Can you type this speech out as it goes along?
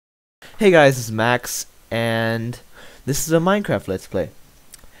Hey guys, this is Max, and this is a Minecraft Let's Play.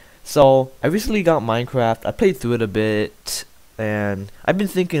 So, I recently got Minecraft, I played through it a bit, and I've been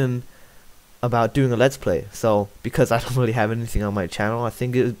thinking about doing a Let's Play. So, because I don't really have anything on my channel, I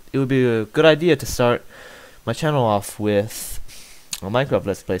think it would be a good idea to start my channel off with a Minecraft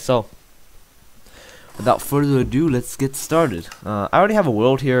Let's Play. So, without further ado, let's get started. I already have a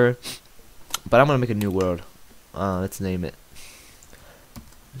world here, but I'm gonna make a new world. Let's name it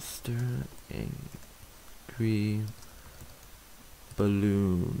MrAngryBalloon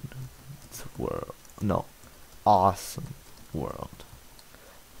world. No, awesome world.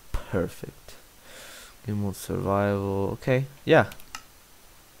 Perfect. Game mode survival. Okay, yeah.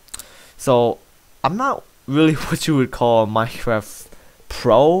 So I'm not really what you would call a Minecraft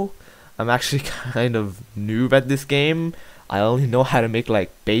pro. I'm actually kind of noob at this game. I only know how to make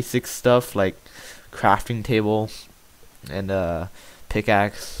like basic stuff like crafting table and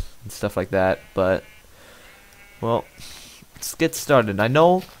pickaxe and stuff like that, but well, let's get started. I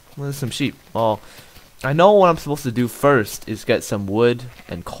know there's some sheep. Well, I know what I'm supposed to do first is get some wood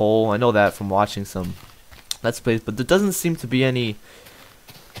and coal. I know that from watching some Let's Plays, but there doesn't seem to be any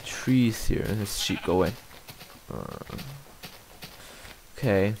trees here. There's sheep. Go away.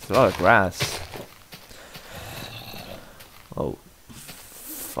 Okay, it's a lot of grass. Oh,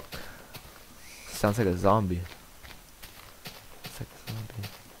 fuck. Sounds like a zombie.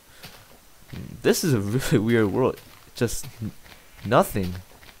 This is a really weird world. Just nothing.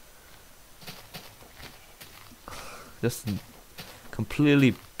 Just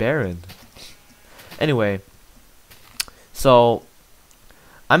completely barren. Anyway, so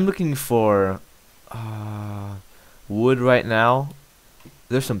I'm looking for wood right now.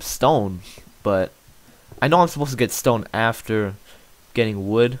 There's some stone, but I know I'm supposed to get stone after getting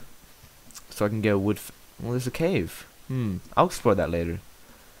wood, so I can get wood. Well, there's a cave. I'll explore that later.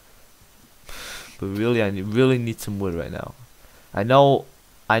 But really, I really need some wood right now. I know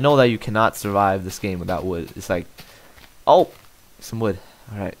that you cannot survive this game without wood. It's like, oh, some wood.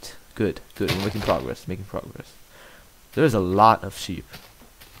 All right, good. We're making progress. There's a lot of sheep.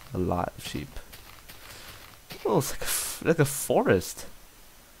 Oh, it's like a forest.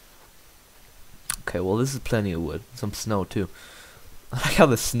 Okay, well, this is plenty of wood. Some snow too. I like how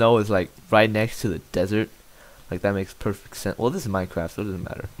the snow is like right next to the desert. Like that makes perfect sense. Well, this is Minecraft, so it doesn't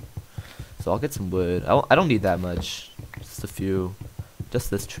matter. So I'll get some wood. I don't need that much. Just a few.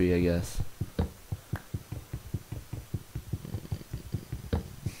 Just this tree, I guess.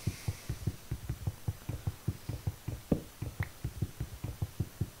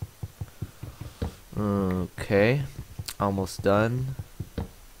 Okay. Almost done.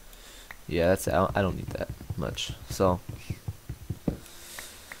 Yeah, that's it. I don't need that much. So.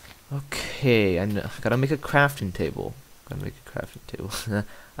 Okay, I gotta make a crafting table.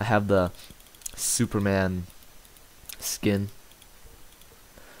 I have the Superman skin.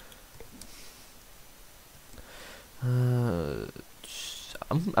 I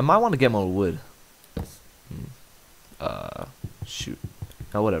might want to get more wood. Shoot.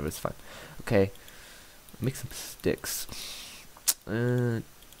 Oh, whatever, it's fine. Okay, make some sticks. 12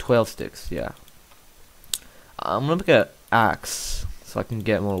 sticks, yeah. I'm gonna make an axe so I can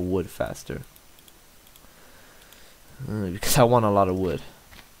get more wood faster. Because I want a lot of wood.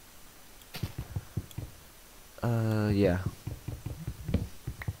 Yeah.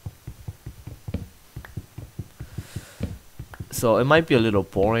 So it might be a little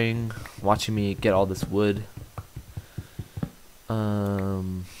boring watching me get all this wood.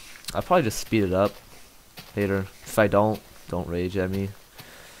 I'll probably just speed it up later. If I don't rage at me.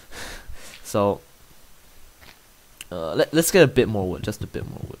 So let's get a bit more wood, just a bit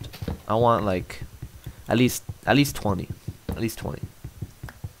more wood. I want like at least 20. At least 20.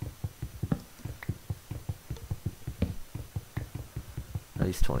 At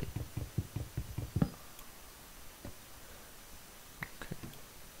least 20. Okay.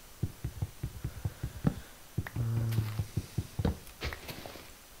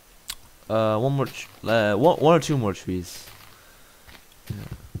 One more one or two more trees. Yeah.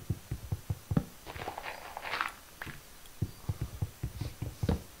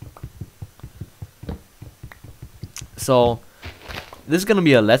 So this is gonna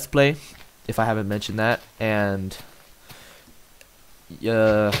be a Let's Play, if I haven't mentioned that, and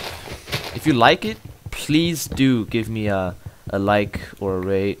if you like it, please do give me a like or a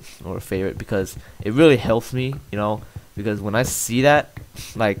rate or a favorite, because it really helps me, you know, because when I see that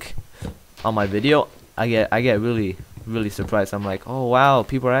like on my video, I get really surprised. I'm like, oh wow,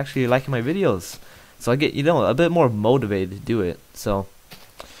 people are actually liking my videos, so I get, you know, a bit more motivated to do it. So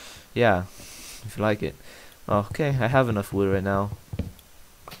yeah, if you like it. Okay, I have enough wood right now.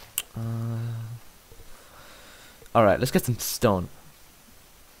 Alright, let's get some stone.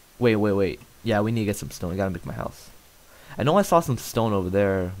 Wait. Yeah, we need to get some stone. I gotta make my house. I know I saw some stone over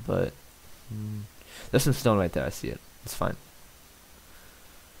there, but there's some stone right there. I see it. It's fine.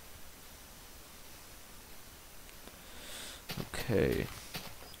 Okay,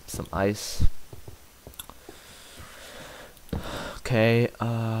 some ice. Okay,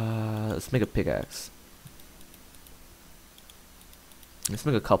 let's make a pickaxe. Let's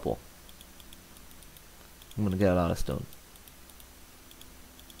make a couple. I'm gonna get a lot of stone.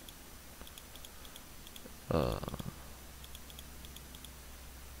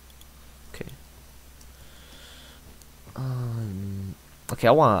 Okay. Okay,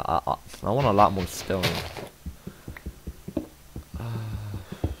 I want a lot more stone.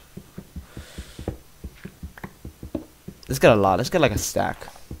 Let's get a lot. Let's get like a stack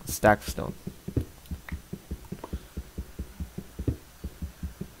of stone.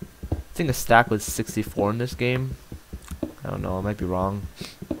 I think a stack was 64 in this game. I don't know. I might be wrong.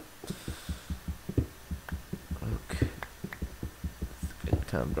 Okay. It's getting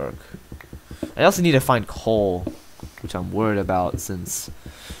kind of dark. I also need to find coal, which I'm worried about since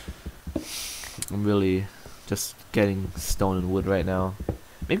I'm really just getting stone and wood right now.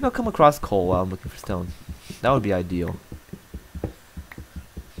 Maybe I'll come across coal while I'm looking for stone. That would be ideal.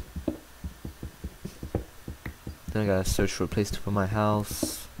 Then I gotta search for a place to put my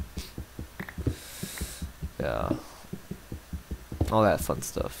house. Yeah. All that fun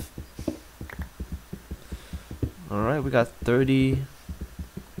stuff. Alright, we got 30.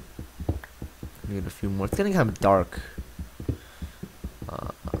 We get a few more. It's getting kind of dark.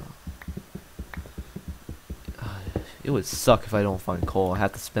 It would suck if I don't find coal. I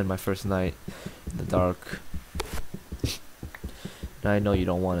have to spend my first night in the dark. And I know you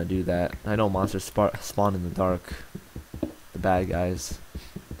don't want to do that. I know monsters spawn in the dark. The bad guys.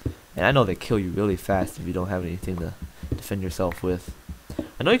 And I know they kill you really fast if you don't have anything to defend yourself with.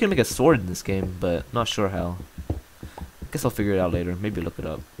 I know you can make a sword in this game, but not sure how. I guess I'll figure it out later. Maybe look it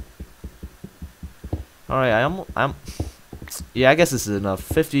up. Alright, yeah, I guess this is enough.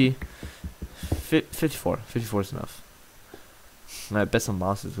 54 is enough. I bet some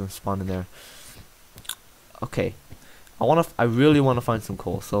monsters are gonna spawn in there. Okay. I really wanna find some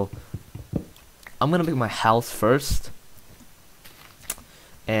coal, so I'm gonna make my house first.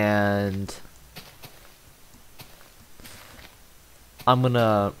 And I'm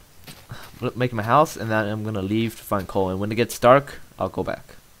gonna make my house, and then I'm gonna leave to find coal. And when it gets dark, I'll go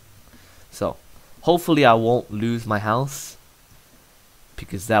back. So hopefully I won't lose my house,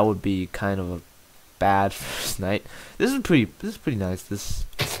 because that would be kind of a bad first night. This is pretty nice. This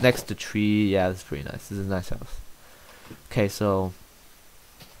next to tree. Yeah, this is pretty nice. This is a nice house. Okay, so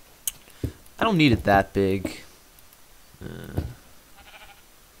I don't need it that big.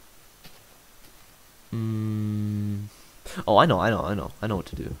 Oh, I know what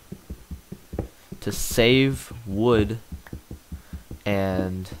to do. To save wood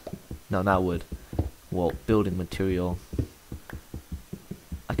and no, not wood. Well, building material.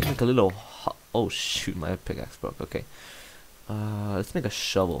 I can make a little. Oh shoot, my pickaxe broke. Okay. Let's make a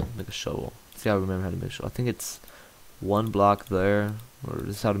shovel. See, I remember how to make a shovel. I think it's one block there, or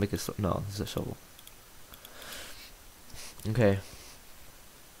this is how to make it. No, this is a shovel. Okay.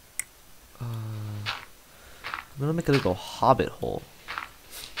 I'm gonna make a little Hobbit hole.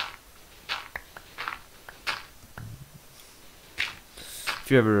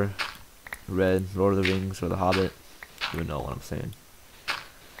 If you ever read Lord of the Rings or The Hobbit, you would know what I'm saying.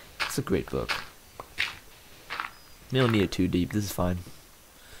 It's a great book. You don't need it too deep. This is fine.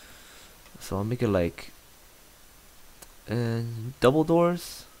 So I'll make it like double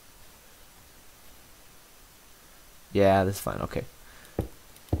doors. Yeah, that's fine. Okay.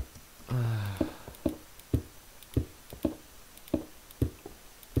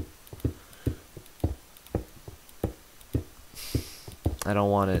 I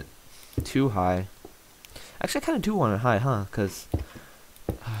don't want it too high. Actually, I kind of do want it high, huh? Because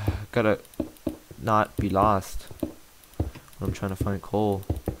gotta not be lost when I'm trying to find coal.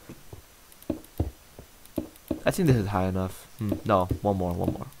 I think this is high enough. No, one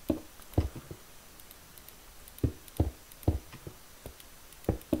more.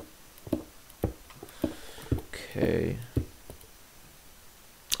 Okay.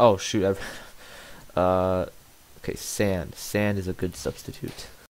 Oh shoot! Okay, sand. Sand is a good substitute.